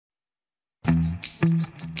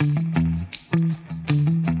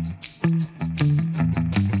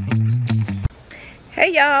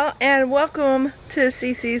Hey y'all, and welcome to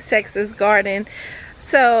CC's Texas Garden.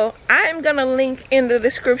 So I'm gonna link in the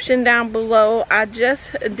description down below. I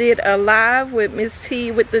just did a live with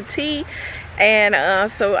MS.T with the T, and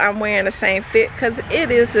so I'm wearing the same fit because it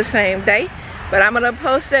is the same day. But I'm gonna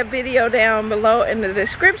post that video down below in the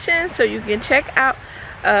description so you can check out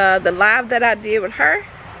the live that I did with her.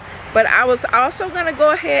 But I was also gonna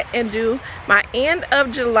go ahead and do my end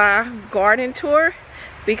of July garden tour,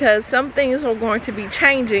 because some things are going to be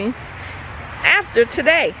changing after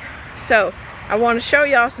today. So I want to show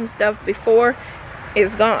y'all some stuff before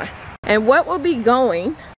it's gone. And what will be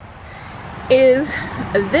going is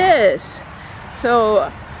this.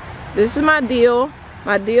 So this is my dill.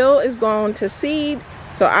 My dill is going to seed.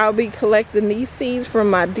 So I'll be collecting these seeds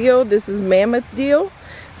from my dill. This is mammoth dill.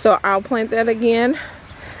 So I'll plant that again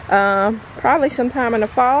probably sometime in the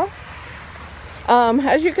fall.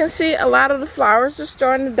 As you can see, a lot of the flowers are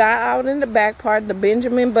starting to die out in the back part. The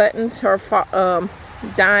Benjamin buttons are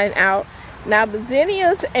dying out. Now the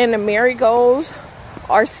zinnias and the marigolds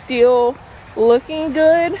are still looking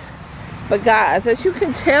good. But guys, as you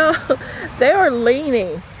can tell, they are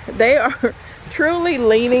leaning. They are truly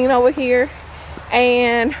leaning over here.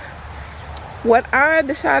 And what I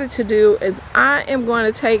decided to do is I am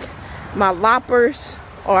going to take my loppers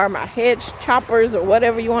or my hedge choppers or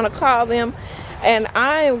whatever you want to call them, and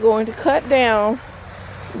I am going to cut down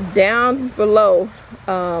below,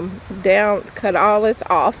 cut all this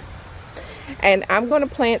off, and I'm going to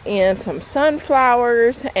plant in some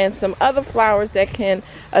sunflowers and some other flowers that can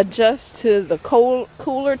adjust to the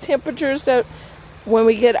cooler temperatures that when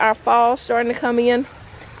we get our fall starting to come in.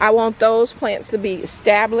 I want those plants to be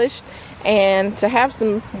established and to have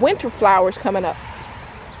some winter flowers coming up.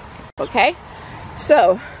 Okay,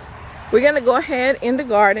 so we're going to go ahead in the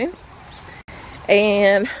garden.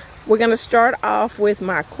 And we're gonna start off with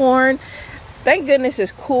my corn. Thank goodness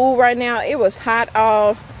it's cool right now. It was hot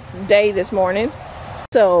all day this morning.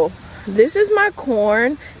 So this is my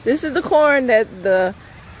corn. This is the corn that the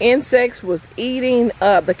insects was eating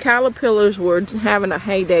up. The caterpillars were having a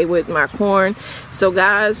heyday with my corn. So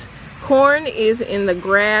guys, corn is in the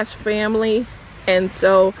grass family, and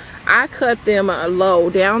so I cut them low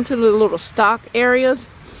down to the little stalk areas,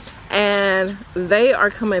 and they are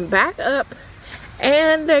coming back up.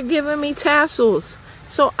 And they're giving me tassels.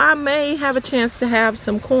 So I may have a chance to have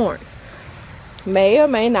some corn. May or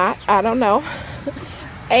may not, I don't know.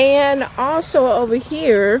 And also over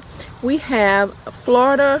here, we have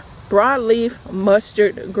Florida broadleaf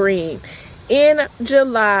mustard green in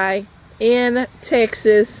July in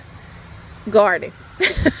Texas garden.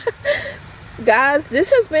 Guys,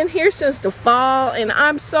 this has been here since the fall, and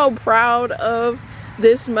I'm so proud of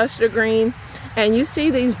this mustard green. And you see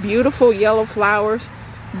these beautiful yellow flowers.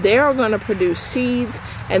 They are going to produce seeds,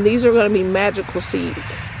 and these are going to be magical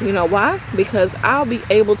seeds. You know why? Because I'll be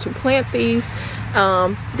able to plant these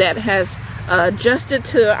that has adjusted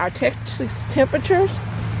to our Texas temperatures,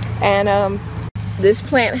 and this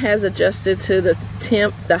plant has adjusted to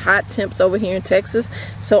the hot temps over here in Texas.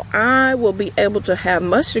 So I will be able to have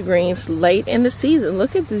mustard greens late in the season.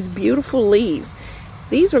 Look at these beautiful leaves.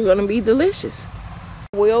 These are going to be delicious.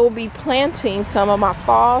 We'll be planting some of my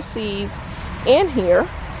fall seeds in here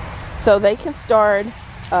so they can start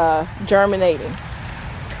germinating.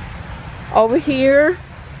 Over here,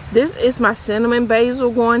 this is my cinnamon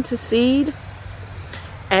basil going to seed,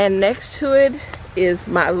 and next to it is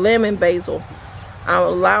my lemon basil. I'm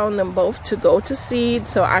allowing them both to go to seed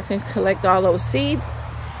so I can collect all those seeds.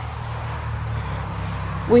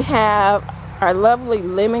 We have our lovely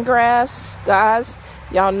lemongrass, guys.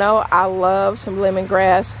 Y'all know I love some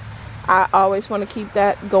lemongrass. I always want to keep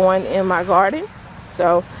that going in my garden.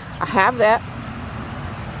 So I have that.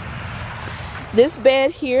 This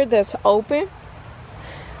bed here that's open,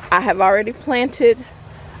 I have already planted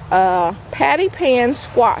patty pan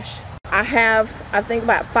squash. I have, I think,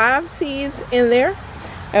 about 5 seeds in there,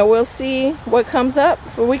 and we'll see what comes up.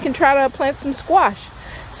 So we can try to plant some squash.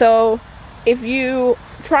 So if you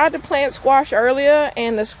tried to plant squash earlier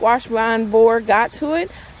and the squash vine borer got to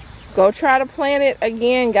it, go try to plant it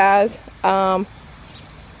again, guys.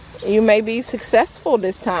 You may be successful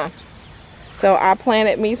this time. So I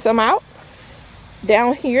planted me some out.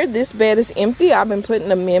 Down here, this bed is empty. I've been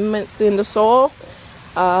putting amendments in the soil.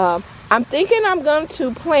 I'm thinking I'm going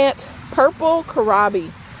to plant purple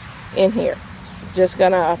kohlrabi in here. Just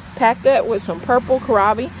gonna pack that with some purple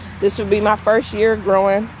kohlrabi. This will be my first year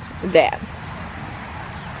growing that.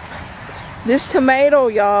 This tomato,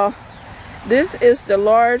 y'all, this is the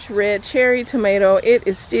large red cherry tomato. It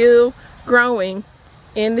is still growing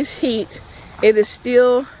in this heat, it is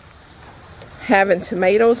still having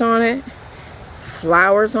tomatoes on it,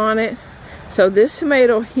 flowers on it. So this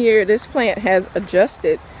tomato here, this plant has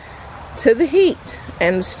adjusted to the heat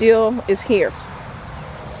and still is here.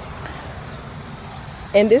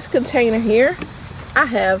 In this container here, I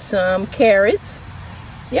have some carrots.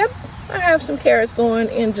 Yep, I have some carrots going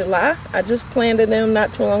in July. I just planted them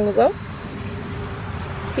not too long ago.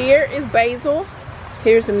 Here is basil.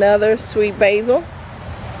 Here's another sweet basil.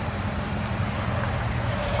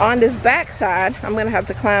 On this back side, I'm gonna have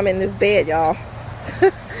to climb in this bed, y'all.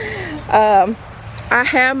 I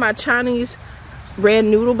have my Chinese red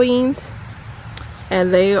noodle beans,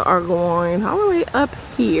 and they are going all the way up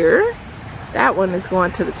here. That one is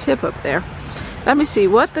going to the tip up there. Let me see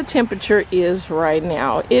what the temperature is right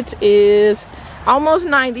now. It is almost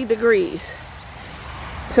 90 degrees,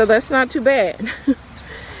 so that's not too bad.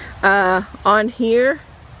 On here,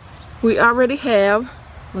 we already have,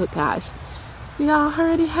 look guys, we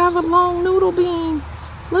already have a long noodle bean.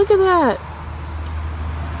 Look at that.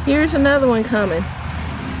 Here's another one coming.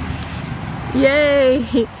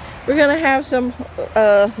 Yay! We're gonna have some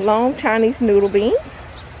long Chinese noodle beans.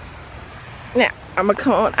 Now, I'm gonna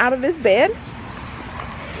come on out of this bed.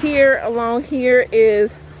 Here, along here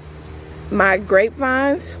is my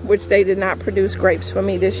grapevines, which they did not produce grapes for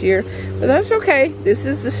me this year, but that's okay. This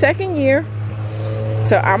is the second year,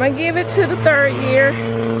 so I'm gonna give it to the third year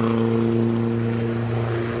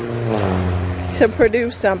to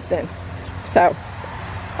produce something. So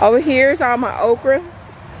over here is all my okra.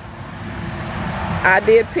 I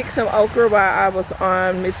did pick some okra while I was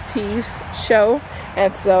on MS.T's show,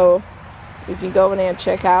 and so you can go in there and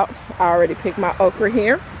check out. I already picked my okra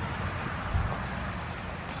here.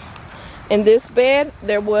 In this bed,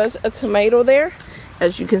 there was a tomato there.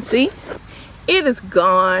 As you can see, it is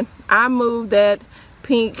gone. I moved that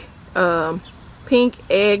pink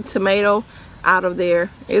egg tomato out of there.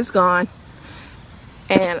 It's gone.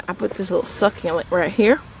 And I put this little succulent right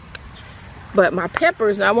here. But my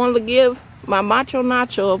peppers, I wanted to give my macho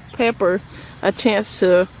nacho pepper a chance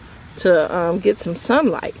to get some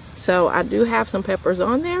sunlight. So I do have some peppers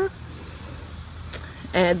on there.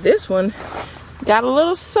 And this one got a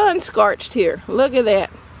little sun scorched here. Look at that.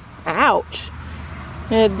 Ouch.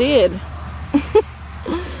 It did.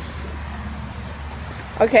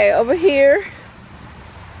 Okay, over here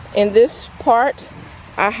in this part,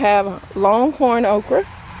 I have longhorn okra,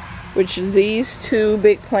 which is these two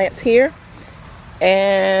big plants here.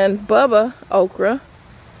 And Bubba okra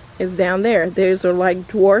is down there. These are like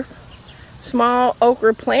dwarf small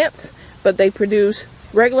okra plants, but they produce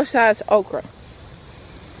regular size okra.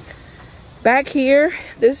 Back here,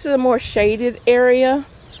 this is a more shaded area.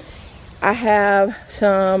 I have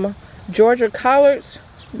some Georgia collards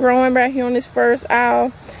growing right here on this first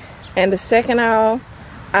aisle. And the second aisle,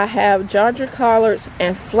 I have Georgia collards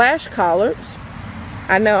and flash collards.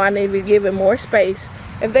 I know I need to give it more space.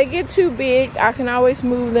 If they get too big, I can always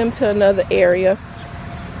move them to another area.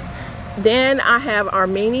 Then I have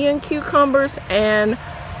Armenian cucumbers and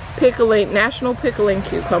national pickling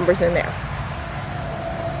cucumbers in there.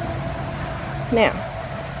 Now,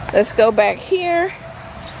 let's go back here.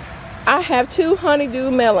 I have two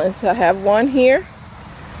honeydew melons. I have one here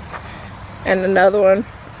and another one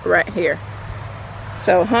right here.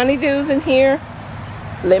 So honeydews in here,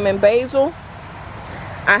 lemon basil.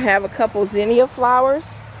 I have a couple zinnia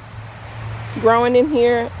flowers growing in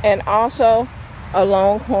here, and also a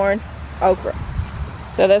longhorn okra.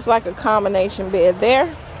 So that's like a combination bed there.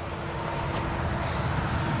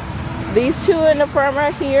 These two in the front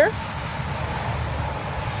right here,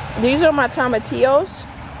 these are my tomatillos.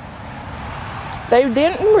 They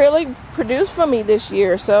didn't really produce for me this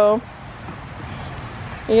year, so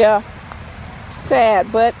yeah,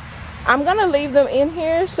 sad, but I'm gonna leave them in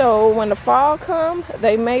here so when the fall comes,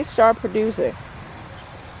 they may start producing.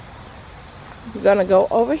 I'm gonna go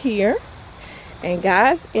over here, and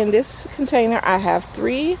guys, in this container I have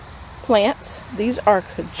 3 plants. These are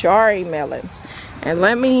Kajari melons, and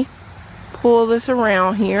let me pull this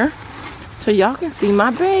around here so y'all can see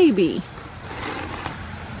my baby.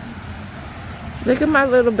 Look at my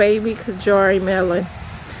little baby Kajari melon.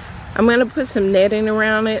 I'm gonna put some netting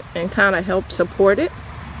around it and kind of help support it.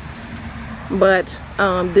 But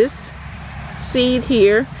this seed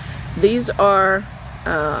here, these are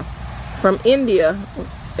from India.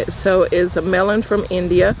 So it's a melon from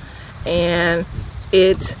India, and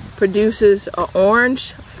it produces an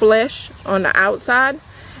orange flesh on the outside,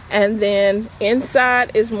 and then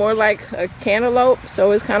inside is more like a cantaloupe,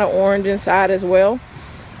 so it's kind of orange inside as well.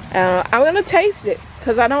 I'm gonna taste it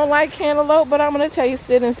because I don't like cantaloupe, but I'm gonna taste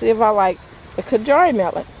it and see if I like the Kajari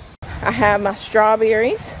melon. I have my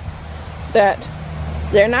strawberries that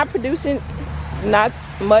they're not producing not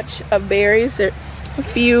much of berries. There a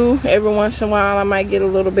few every once in a while I might get a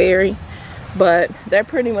little berry, but they're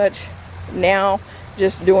pretty much now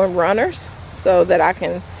just doing runners so that I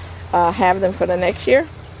can have them for the next year.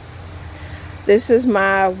 This is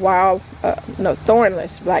my wild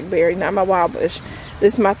thornless blackberry, not my wild bush.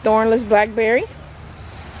 This is my thornless blackberry.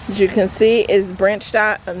 As you can see, it's branched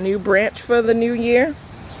out a new branch for the new year.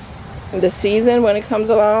 The season, when it comes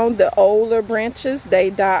along, the older branches, they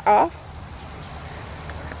die off.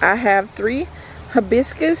 I have 3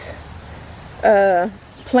 hibiscus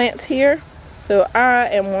plants here, so I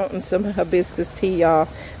am wanting some hibiscus tea, y'all.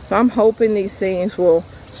 So I'm hoping these things will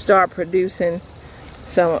start producing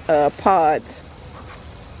some pods.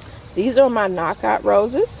 These are my knockout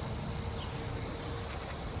roses.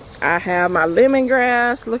 I have my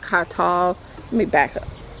lemongrass. Look how tall. Let me back up,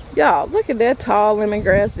 y'all. Look at that tall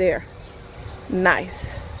lemongrass there.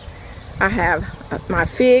 Nice. I have my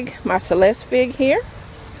fig, my Celeste fig here.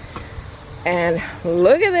 And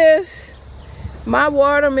look at this, my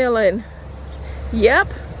watermelon.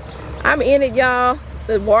 Yep, I'm in it, y'all.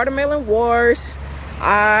 The watermelon wars.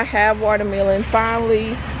 I have watermelon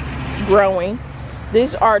finally growing.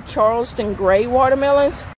 These are Charleston gray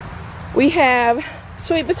watermelons. We have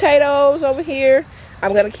sweet potatoes over here.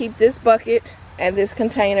 I'm gonna keep this bucket and this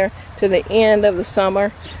container to the end of the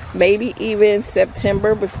summer, maybe even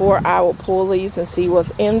September, before I will pull these and see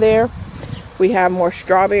what's in there. We have more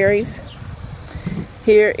strawberries.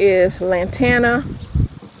 Here is lantana,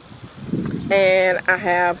 and I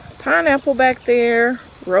have pineapple back there,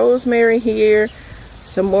 rosemary here,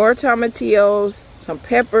 some more tomatillos, some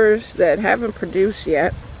peppers that haven't produced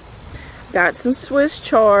yet, got some Swiss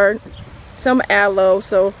chard, some aloe,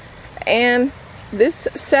 and this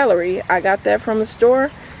celery, I got that from the store,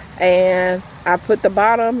 and I put the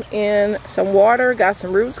bottom in some water, got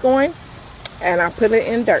some roots going, and I put it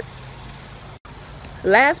in dirt.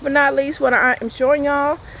 Last but not least, what I am showing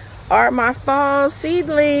y'all are my fall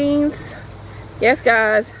seedlings. Yes,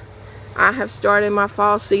 guys, I have started my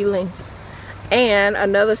fall seedlings. And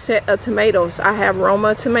another set of tomatoes. I have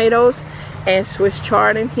Roma tomatoes and Swiss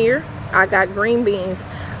chard in here. I got green beans.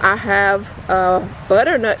 I have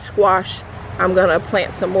butternut squash I'm gonna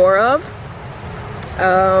plant some more of.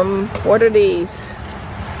 What are these?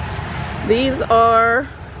 These are,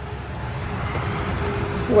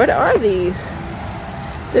 what are these?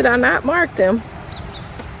 Did I not mark them?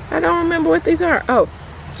 I don't remember what these are. Oh,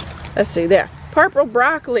 let's see there. Purple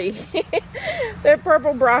broccoli. They're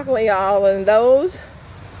purple broccoli, all in those.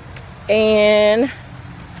 And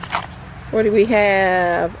what do we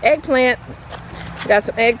have? Eggplant. Got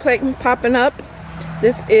some eggplant popping up.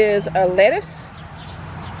 This is a lettuce.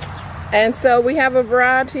 And so we have a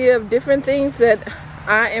variety of different things that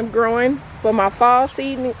I am growing for my fall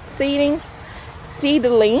seedlings.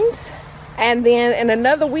 And then in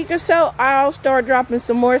another week or so, I'll start dropping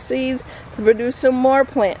some more seeds to produce some more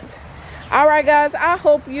plants. All right, guys, I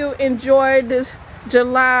hope you enjoyed this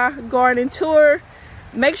July garden tour.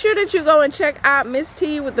 Make sure that you go and check out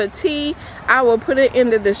MS.T with a T. I will put it in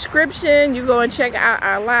the description. You go and check out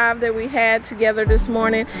our live that we had together this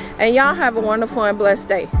morning. And y'all have a wonderful and blessed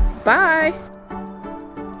day. Bye.